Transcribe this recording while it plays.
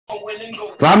5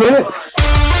 minutes?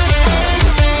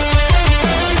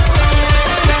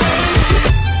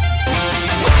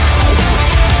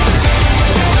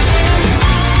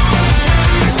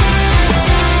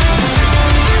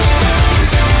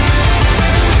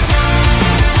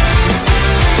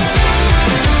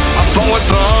 Forward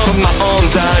from my own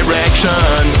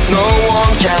direction, no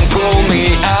one can pull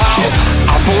me out.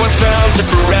 I've always felt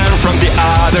different from the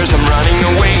others, I'm running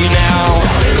away now.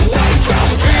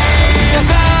 Fears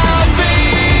are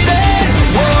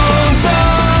fading, won't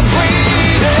stop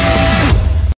bleeding.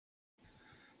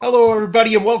 Hello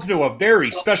everybody and welcome to a very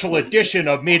special edition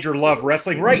of Major Love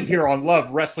Wrestling right here on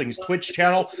Love Wrestling's Twitch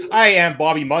channel. I am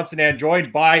Bobby Munson and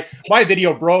joined by my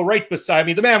video bro right beside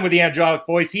me, the man with the angelic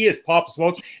voice. He is Papa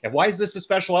Smokes. And why is this a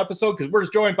special episode? Because we're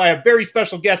joined by a very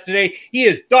special guest today. He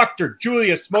is Dr.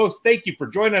 Julius Smokes. Thank you for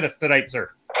joining us tonight,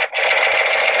 sir.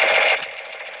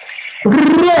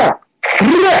 Loving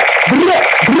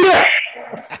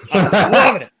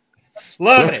it.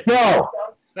 Loving it.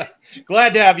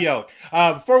 Glad to have you out.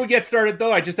 Before we get started,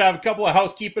 though, I just have a couple of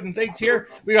housekeeping things here.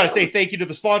 We got to say thank you to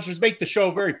the sponsors. Make the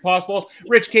show very possible.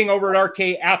 Rich King over at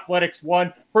RK Athletics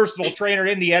One, personal trainer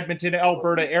in the Edmonton,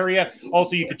 Alberta area.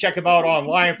 Also, you can check him out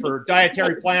online for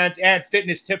dietary plans and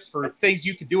fitness tips for things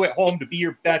you can do at home to be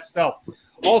your best self.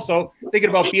 Also, thinking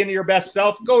about being your best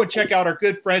self, go and check out our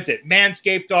good friends at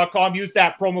manscaped.com. Use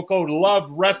that promo code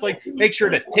LOVEWRESTLING. Make sure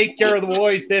to take care of the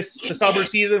boys this summer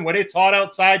season. When it's hot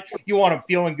outside, you want them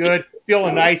feeling good,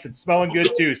 feeling nice, and smelling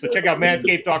good too. So check out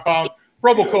manscaped.com.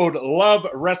 Promo code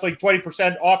LOVEWRESTLING,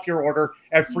 20% off your order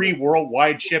and free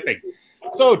worldwide shipping.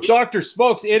 So, Dr.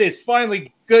 Smokes, it is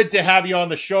finally good to have you on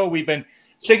the show. We've been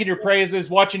singing your praises,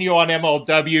 watching you on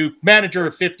MLW, manager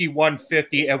of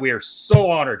 5150, and we are so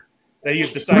honored that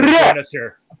you've decided to join us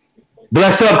here.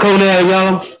 Bless up, Conan,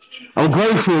 yo. I'm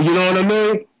grateful, you know what I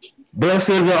mean?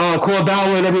 Blessings to Core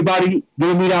Bauer and everybody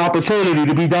giving me the opportunity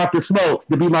to be Dr. Smokes,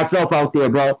 to be myself out there,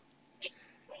 bro.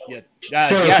 And it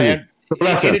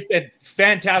has been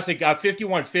fantastic.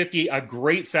 5150, a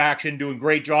great faction, doing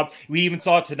great job. We even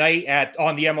saw tonight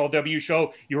on the MLW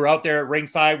show, you were out there at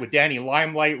ringside with Danny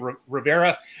Limelight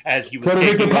Rivera as he was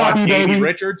taking on Davey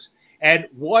Richards. And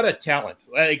what a talent.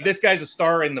 Like, this guy's a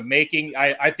star in the making.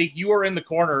 I think you are in the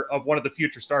corner of one of the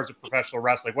future stars of professional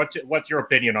wrestling. What's your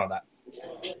opinion on that?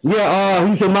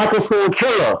 Yeah, he's a microphone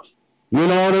killer. You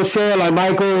know what I'm saying?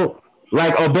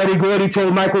 Like Betty Gordy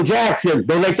told Michael Jackson,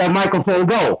 don't let that microphone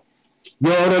go. You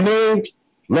know what I mean?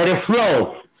 Let it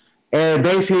flow. And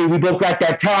basically, we both got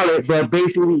that talent, but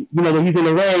basically, you know, when he's in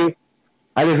the ring,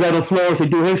 I just let him flow to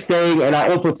do his thing, and I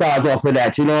emphasize off of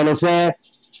that. You know what I'm saying?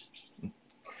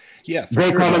 Yeah,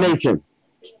 great combination.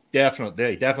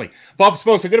 Definitely. Bob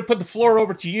Smokes, I'm going to put the floor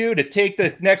over to you to take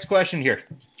the next question here.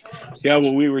 Yeah,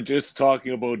 well, we were just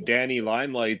talking about Danny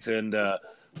Limelight, and I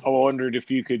wondered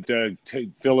if you could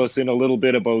fill us in a little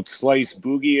bit about Slice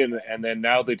Boogie, and then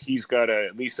now that he's got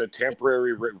at least a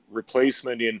temporary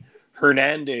replacement in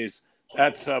Hernandez,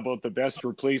 that's about the best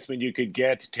replacement you could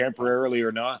get, temporarily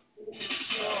or not.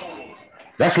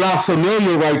 That's not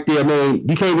familiar right there, man.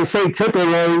 You can't even say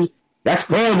temporary. That's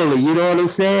family, you know what I'm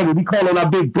saying? When we call him our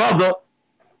big brother,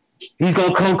 he's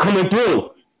going to coming through.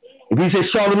 If he's in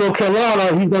Charlotte, North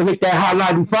Carolina, he's going to hit that hot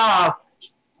 95,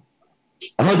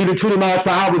 120 miles per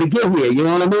hour to get here, you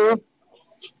know what I mean?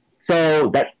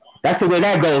 So that's the way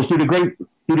that goes, through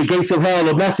the gates of hell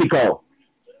of Mexico.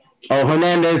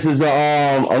 Hernandez is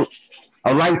a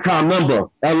lifetime member,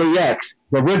 LAX,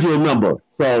 the original member.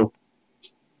 So,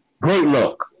 great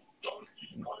look.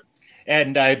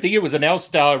 And I think it was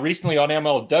announced recently on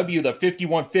MLW, the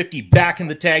 5150 back in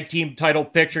the tag team title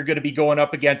picture, going to be going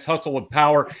up against Hustle and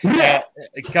Power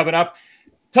coming up.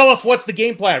 Tell us, what's the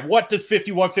game plan? What does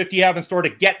 5150 have in store to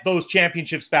get those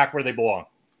championships back where they belong?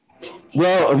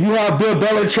 Well, if you have Bill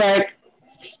Belichick,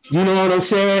 you know what I'm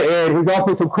saying, and his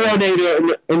offensive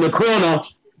coordinator in the corner,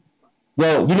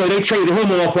 well, you know, they traded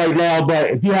him off right now,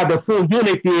 but if you have the full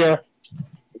unit there,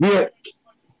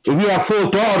 if we have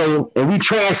full throttle and we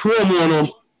transform on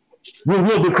them, we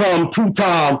will become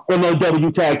two-time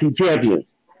MLW Tag Team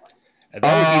Champions. We're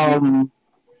going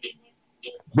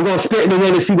to spit in the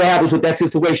wind and see what happens with that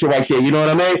situation right there. You know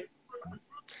what I mean?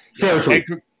 Seriously.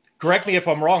 Hey, correct me if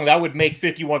I'm wrong. That would make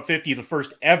 5150 the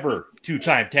first ever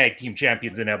two-time tag team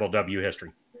champions in MLW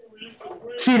history.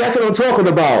 See, that's what I'm talking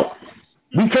about.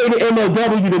 We came to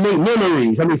MLW to make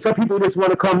memories. I mean, some people just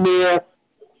want to come there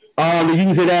to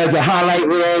use it as a highlight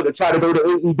reel to try to go to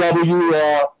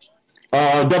AEW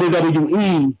or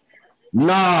WWE.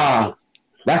 Nah,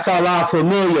 that's all I'm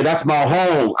familiar. That's my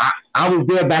home. I was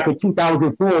there back in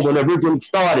 2004 when it originally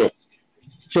started.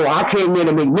 So I came in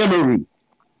to make memories,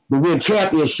 to win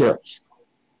championships.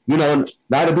 You know,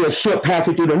 that'll be a ship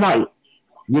passing through the night.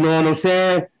 You know what I'm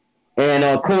saying?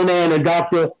 And Conan and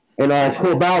Doctor and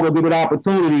Corbell will give it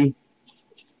opportunity.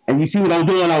 And you see what I'm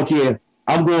doing out here.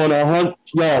 I'm going 100,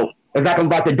 yo, it's like I'm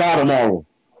about to die tomorrow.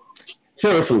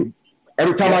 Seriously.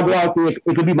 Every time I go out there, it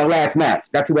could be my last match.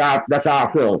 That's how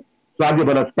I feel. So I give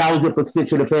it 1,000%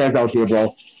 to the fans out there,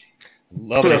 bro.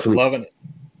 Loving it.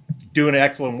 Doing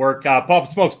excellent work. Pop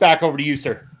Smokes, back over to you,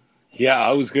 sir. Yeah,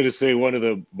 I was going to say one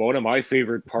of my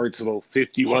favorite parts about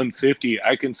 5150.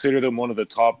 I consider them one of the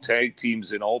top tag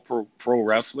teams in all pro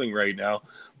wrestling right now.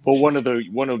 But one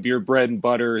of your bread and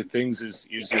butter things is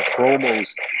your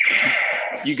promos.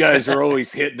 You guys are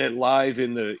always hitting it live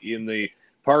in the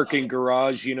parking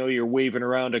garage. You know, you're waving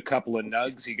around a couple of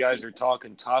nugs. You guys are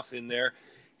talking tough in there.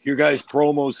 Your guys'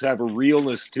 promos have a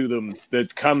realness to them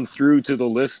that come through to the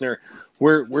listener.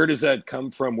 Where does that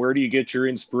come from? Where do you get your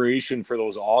inspiration for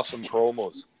those awesome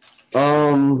promos?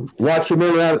 Watching me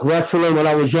wrestling when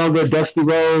I was younger, Dusty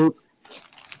Rhodes,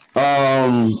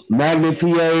 Magnet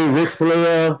TA, Ric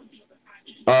Flair,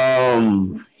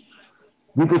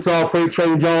 Wichita Freight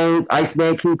Train Jones,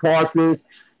 Iceman King Parsons.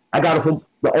 I got it from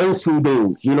the old school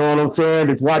dudes. You know what I'm saying?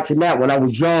 Just watching that when I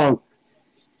was young,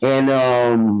 and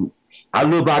I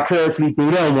live vicariously through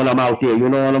them when I'm out there. You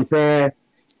know what I'm saying?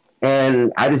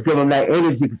 And I just give them that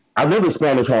energy. I live in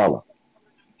Spanish Harlem.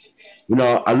 You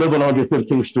know, I live on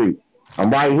 115th Street. I'm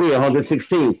right here,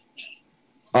 116th.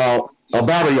 A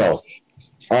barrio.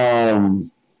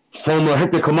 Home of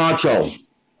Hector Camacho. You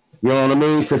know what I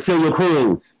mean? Cecilia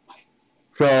Cruz.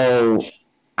 So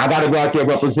I got to go out there and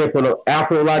represent for the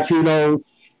Afro-Latinos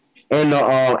and the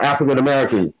African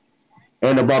Americans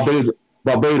and the Barbadian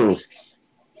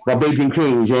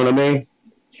Kings. You know what I mean?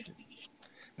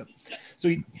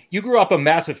 So you grew up a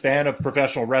massive fan of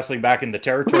professional wrestling back in the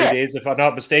territory days, if I'm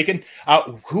not mistaken.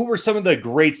 Who were some of the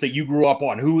greats that you grew up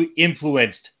on? Who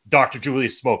influenced Dr.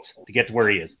 Julius Smokes to get to where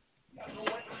he is?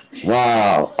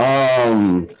 Wow.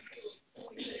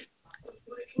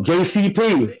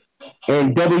 JCP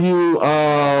and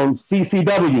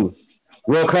WCCW,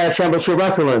 World Class Championship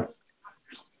Wrestling.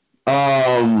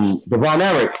 The Von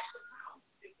Erichs.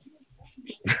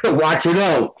 Watch it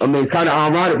out. I mean, it's kind of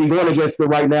ironic to be going against it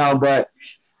right now, but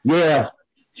yeah,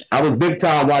 I was big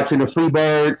time watching the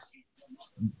Freebirds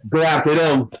go after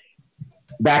them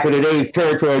back in the days,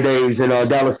 territory days in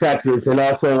Dallas, Texas, and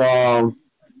also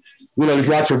you know, just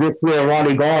watching Ric Flair and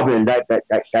Ronnie Garvin,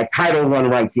 that title run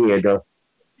right there.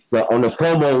 On the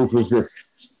promos was just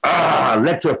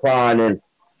electrifying, and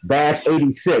Bash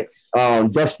 86,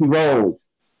 Dusty Rhodes,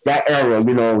 that era,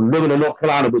 you know, living in North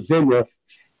Carolina, Virginia.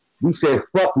 We said,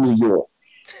 fuck New York.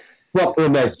 Fuck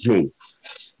MSG.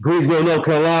 Greensboro, North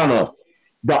Carolina.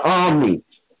 The Omni.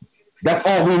 That's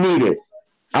all we needed.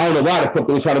 I don't know why the fuck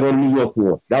they was trying to go to New York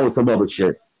for. That was some other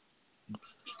shit.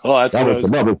 Oh, that's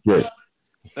some other shit.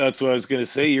 That's what I was going to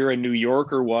say. You're a New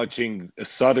Yorker watching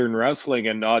Southern wrestling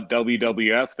and not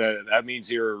WWF. That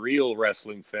means you're a real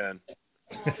wrestling fan.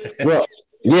 Well,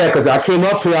 yeah, because I came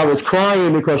up here, I was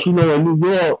crying because, you know, in New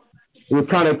York, it was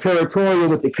kind of territorial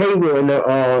with the cable in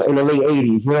the late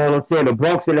 80s. You know what I'm saying? The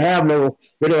Bronx didn't have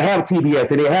TBS.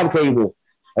 They didn't have cable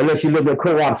unless you lived in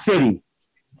Co-op City.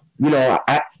 You know,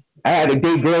 I had to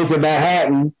date girls in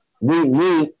Manhattan.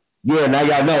 Now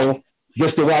y'all know,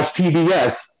 just to watch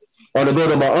TBS or to go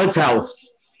to my aunt's house.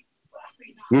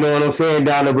 You know what I'm saying?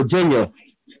 Down in Virginia.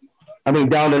 I mean,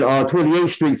 down in 28th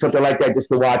Street, something like that, just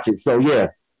to watch it. So, yeah.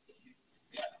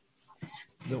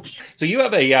 So you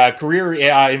have a career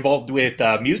involved with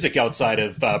music outside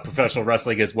of professional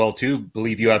wrestling as well, too. I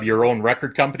believe you have your own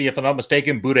record company, if I'm not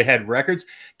mistaken, Buddha Head Records.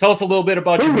 Tell us a little bit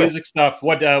about your music stuff,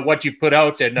 what you've put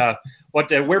out, and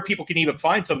where people can even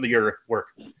find some of your work.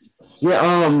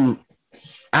 Yeah,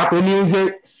 Apple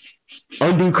Music,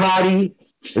 Unducati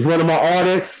is one of my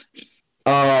artists.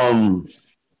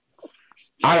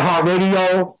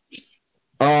 iHeartRadio,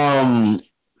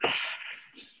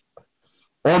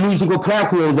 all musical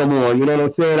platforms I'm on, you know what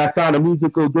I'm saying? I signed a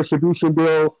musical distribution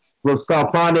deal with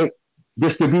Symphonic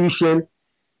Distribution,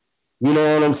 you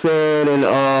know what I'm saying?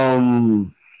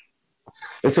 And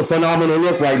it's a phenomenal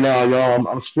look right now, y'all.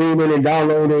 I'm streaming and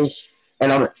downloading,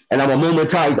 and I'm a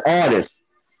monetised artist.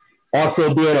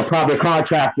 Also being a private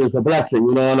contractor is a blessing,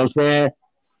 you know what I'm saying?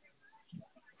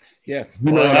 Yeah.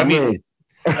 You know what I mean?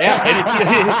 Yeah, and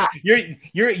it's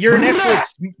you're an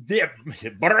excellent.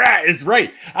 Is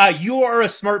right. You are a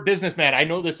smart businessman. I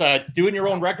know this. Doing your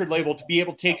own record label to be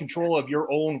able to take control of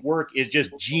your own work is just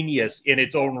genius in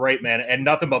its own right, man. And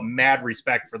nothing but mad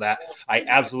respect for that. I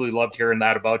absolutely loved hearing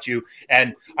that about you.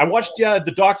 And I watched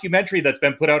the documentary that's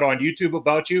been put out on YouTube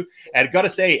about you. And I got to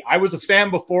say, I was a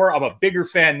fan before. I'm a bigger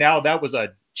fan now. That was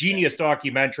a genius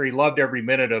documentary. Loved every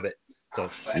minute of it. So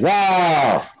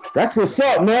wow, that's what's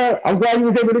up, man. I'm glad you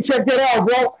was able to check that out,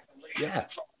 bro. Yeah.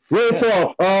 Real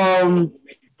talk.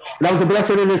 That was a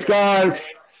blessing in disguise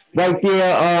right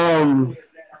there.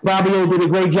 Fabio did a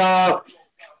great job.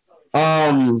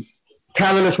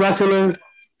 Talentless wrestling.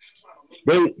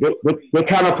 They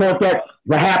kind of caught that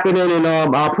happening, and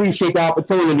I appreciate the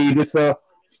opportunity. Just give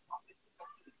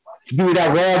me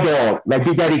that raw dog, like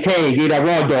Big Daddy Kane, give me that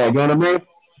raw dog. You know what I mean?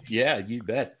 Yeah, you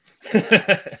bet.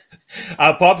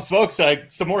 Papa Smokes,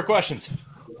 some more questions.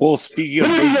 Well, speaking of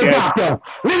Big Daddy,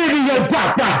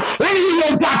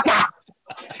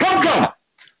 come.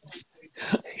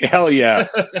 Hell yeah!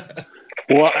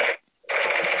 What?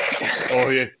 Oh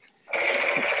yeah.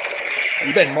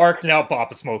 You've been marked now,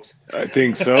 Papa Smokes. I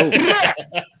think so.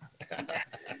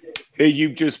 Hey,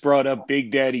 you just brought up Big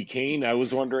Daddy Kane. I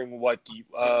was wondering what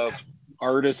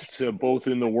artists, both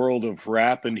in the world of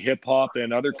rap and hip hop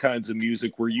and other kinds of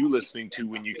music, were you listening to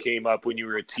when you came up when you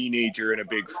were a teenager and a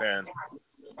big fan?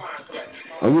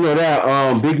 Oh, you know that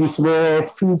Biggie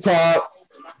Smalls, Tupac,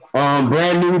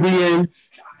 Brand Nubian,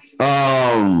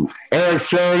 Eric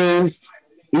Sheridan,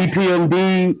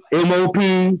 EPMD,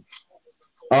 MOP.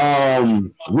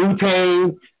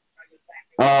 Wu-Tang,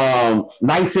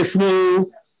 Nice and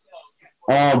Smooth,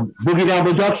 Boogie Down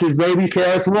Productions, baby,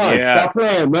 KS1. Yeah. Stop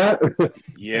playing, man.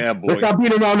 Yeah, boy. Let's stop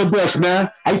beating around the bush, man.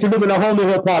 I used to live in a home of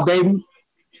hip-hop, baby.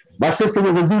 My sister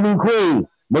was a Zulu queen.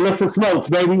 Melissa Smokes,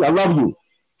 baby. I love you.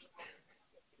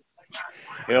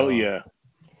 Hell yeah.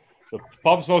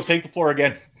 Papa Smokes, take the floor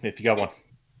again, if you got one.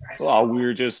 Well, we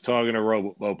were just talking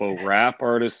about rap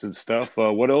artists and stuff.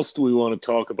 What else do we want to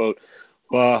talk about?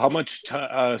 How much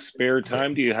spare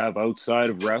time do you have outside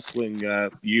of wrestling?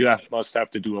 You must have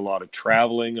to do a lot of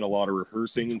traveling and a lot of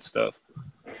rehearsing and stuff.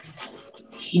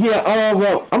 Yeah,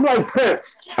 well, I'm like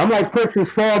Prince. I'm like Prince's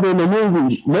father in the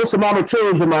movie. Most of my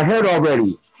material's in my head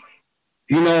already.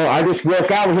 You know, I just work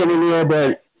out here and there,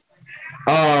 but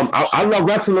I love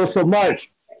wrestling so much.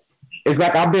 It's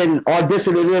like I've been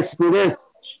auditioning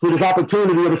for this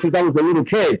opportunity ever since I was a little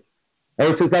kid.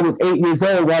 Ever since I was 8 years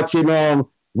old watching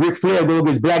Ric Flair go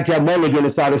against Blackjack Mulligan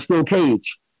inside a steel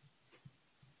cage.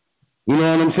 You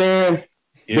know what I'm saying?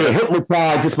 Yeah. They're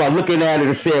hypnotized just by looking at it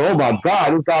and saying, oh my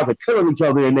God, these guys are killing each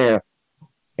other in there.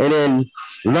 And then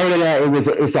learning that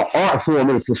it's an art form,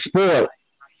 it's a sport.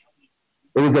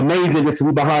 It was amazing just to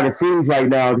be behind the scenes right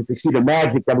now, just to see the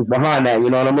magic that was behind that, you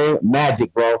know what I mean?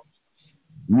 Magic, bro.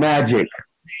 Magic.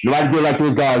 Nobody did like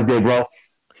those guys did, bro.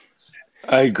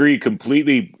 I agree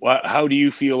completely. How do you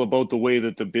feel about the way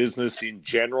that the business in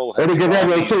general has Eddie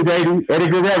Guerrero too, baby. Eddie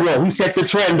Guerrero. He set the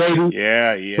trend, baby.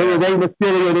 Yeah. They were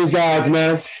stealing of those guys,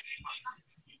 man.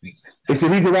 It's the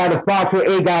reason why the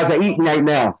 5'8" guys are eating right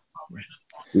now.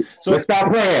 So let's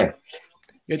stop playing.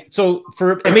 So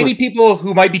for maybe people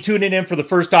who might be tuning in for the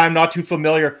first time, not too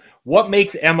familiar, what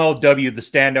makes MLW the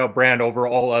standout brand over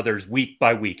all others week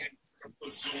by week?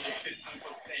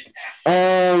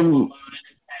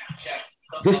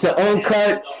 Just the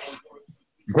uncut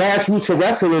grassroots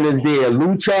wrestling is there.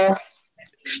 Lucha,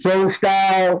 strong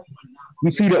style. You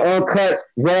see the uncut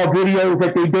raw videos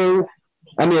that they do.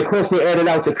 I mean, of course, they added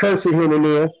out the cursing here and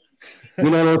there. You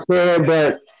know what I'm saying?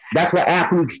 But that's what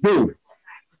athletes do.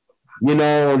 You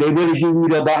know, they really give you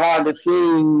the behind the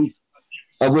scenes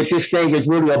of what this thing is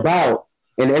really about.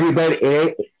 And everybody,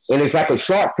 and it's like a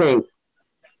Shark Tank.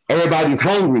 Everybody's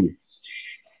hungry.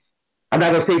 I'm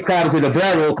not going to say crowd to the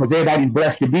barrel because everybody's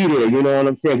blessed to be there. You know what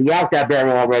I'm saying? We out that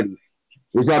barrel already.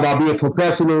 It's all about being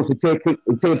professionals and take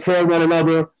care of one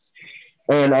another.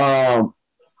 And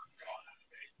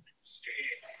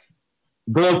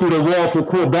going through the wall for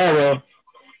court barrel,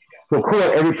 for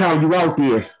court every time you out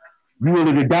there. You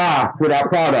ready to die for that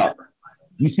product.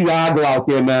 You see how I go out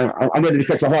there, man. I'm ready to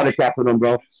catch a heart attack for them,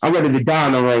 bro. I'm ready to die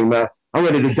in the ring, man. I'm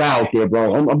ready to die out there,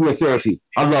 bro. I'm being serious.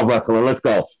 I love wrestling. Let's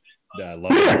go. Yeah, I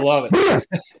love it. I love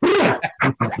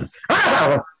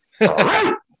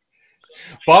it.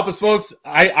 Papa Smokes,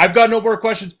 I've got no more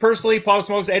questions personally. Papa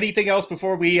Smokes, anything else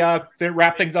before we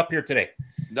wrap things up here today?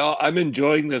 No, I'm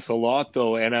enjoying this a lot,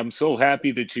 though, and I'm so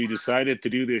happy that you decided to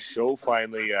do this show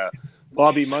finally.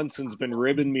 Bobby Munson's been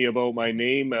ribbing me about my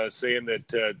name, saying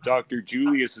that Dr.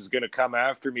 Julius is going to come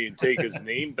after me and take his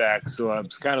name back, so I'm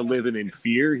kind of living in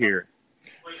fear here.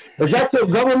 Is that your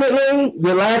government name,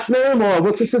 your last name, or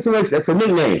what's your situation? That's a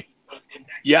nickname.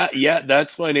 Yeah,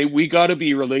 that's my name. We got to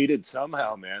be related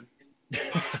somehow, man.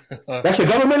 That's your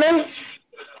government name?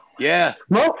 Yeah.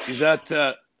 No? Is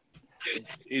that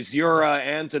is your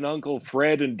aunt and uncle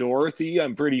Fred and Dorothy?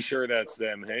 I'm pretty sure that's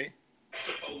them, hey?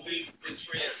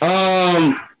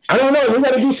 I don't know. We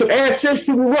got to do some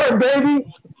ancestry work, baby.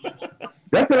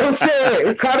 That's what I'm saying.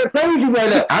 It's kind of crazy right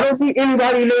now. I don't think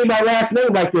anybody named my last name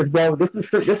like this, bro. This is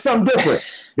something different.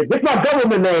 This is my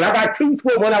government name. I got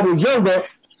T-Swift when I was younger.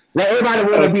 Like everybody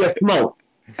want to be a smoke.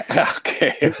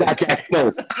 Okay. It's like that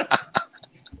smoke.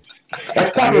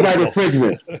 That's copyright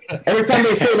infringement. Every time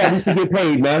they say that, we should get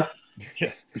paid, man.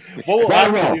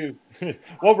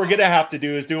 What we're gonna have to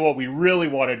do is do what we really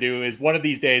want to do. Is one of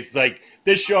these days, like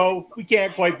this show, we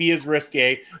can't quite be as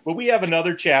risque, but we have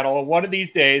another channel. And one of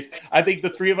these days, I think the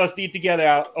three of us need to get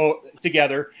out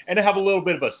together and have a little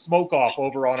bit of a smoke off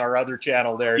over on our other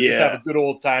channel there. Just have a good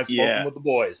old time smoking with the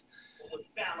boys.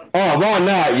 Oh, why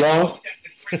not, yo?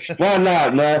 Why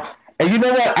not, man? And you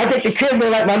know what? I think the kids are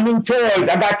like my new toys.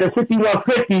 I got the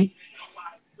 5150.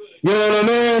 You know what I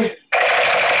mean?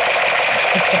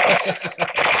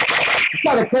 It's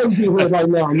kind of crazy here right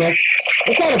now, man.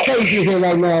 It's kind of crazy here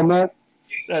right now, man.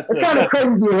 It's kind of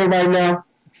crazy here right now.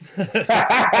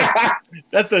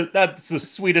 That's the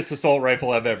sweetest assault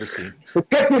rifle I've ever seen.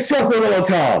 Protect yourself a little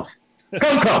time.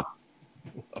 Come.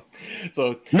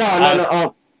 So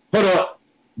no. Hold on.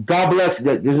 God bless.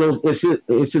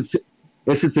 It's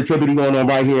a sensitivity going on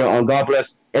right here. God bless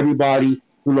everybody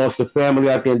who lost their family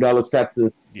out there in Dallas,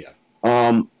 Texas. Yeah.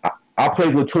 I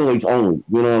played with toys only.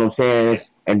 You know what I'm saying?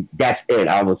 And that's it.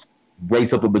 I was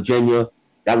raised up in Virginia.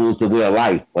 That was the way of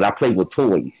life. But I played with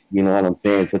toys. You know what I'm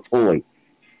saying? It's a toy.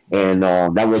 And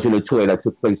that wasn't a toy that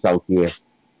took place out there.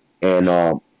 And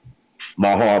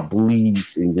my heart bleeds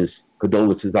and just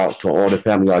condolences out to all the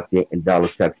family out there in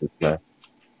Dallas, Texas, man.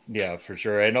 Yeah, for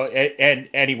sure. And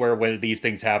anywhere where these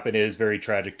things happen is very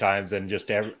tragic times, and just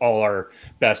all our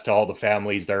best to all the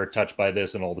families that are touched by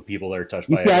this and all the people that are touched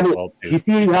by it as well, too. You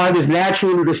see how it is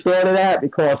naturally the start of that?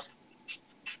 Because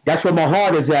that's where my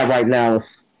heart is at right now.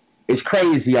 It's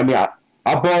crazy. I mean, I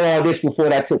bought all this before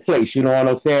that took place. You know what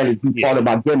I'm saying? It's be part of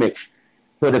my gimmick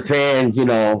for the fans, you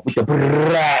know, with the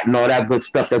brat and all that good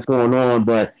stuff that's going on.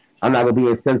 But I'm not going to be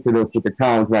insensitive with the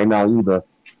times right now either.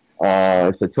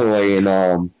 It's a toy,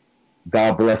 and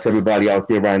God bless everybody out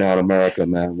there right now in America,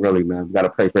 man. Really, man. We got to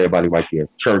pray for everybody right here.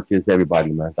 Churches,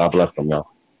 everybody, man. God bless them, y'all.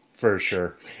 For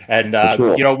sure. And,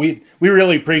 you know, we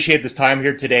really appreciate this time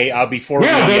here today. Baby.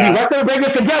 Let's bring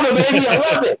it together, baby. I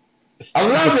love it. I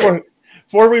love it.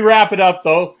 Before we wrap it up,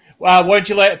 though, why don't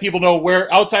you let people know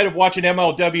where, outside of watching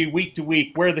MLW week to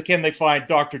week, where can they find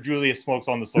Dr. Julius Smokes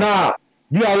on the socials? Nah,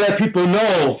 you got to let people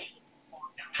know.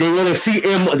 They want to see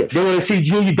him. They want to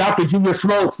see Dr. Julius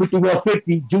Smokes,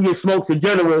 5150, Julius Smokes in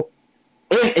general,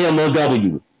 and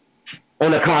MLW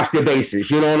on a constant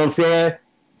basis. You know what I'm saying?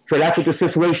 So that's what the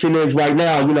situation is right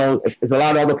now. You know, there's a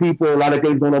lot of other people, a lot of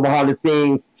things going on behind the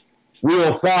scenes.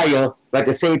 We're on fire, but at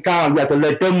the same time, you have to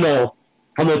let them know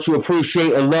how much you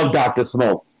appreciate and love Dr.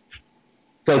 Smokes.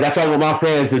 So that's all I want my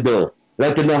fans to do.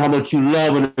 Let them know how much you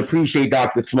love and appreciate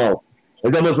Dr. Smokes.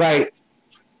 It's almost like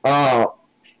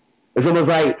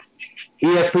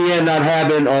ESPN not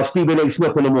having Stephen A.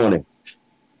 Smith in the morning.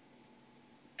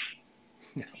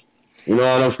 You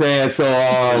know what I'm saying?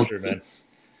 So sure, man.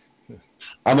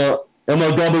 I'm a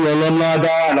MLW alumni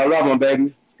guy, and I love him,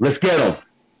 baby. Let's get him.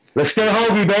 Let's stay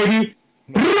hungry, baby.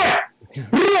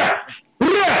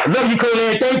 Love you,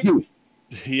 Conan. Thank you.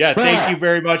 Yeah, thank you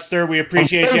very much, sir. We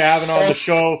appreciate you having on the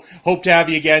show. Hope to have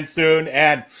you again soon.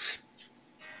 And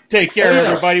take care,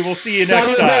 everybody. We'll see you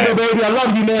next time. Baby. I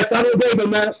love you, man. Sonny baby,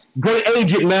 man. Great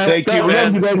agent, man. Thank you, man. I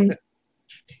love you, baby.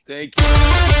 Thank you.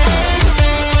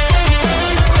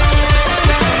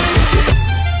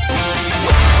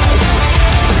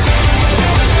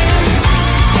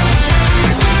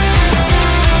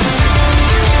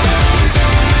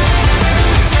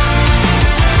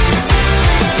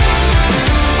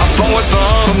 Always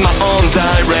found my own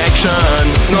direction.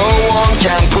 No one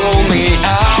can pull me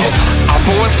out. I've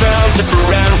always felt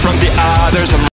different from the others.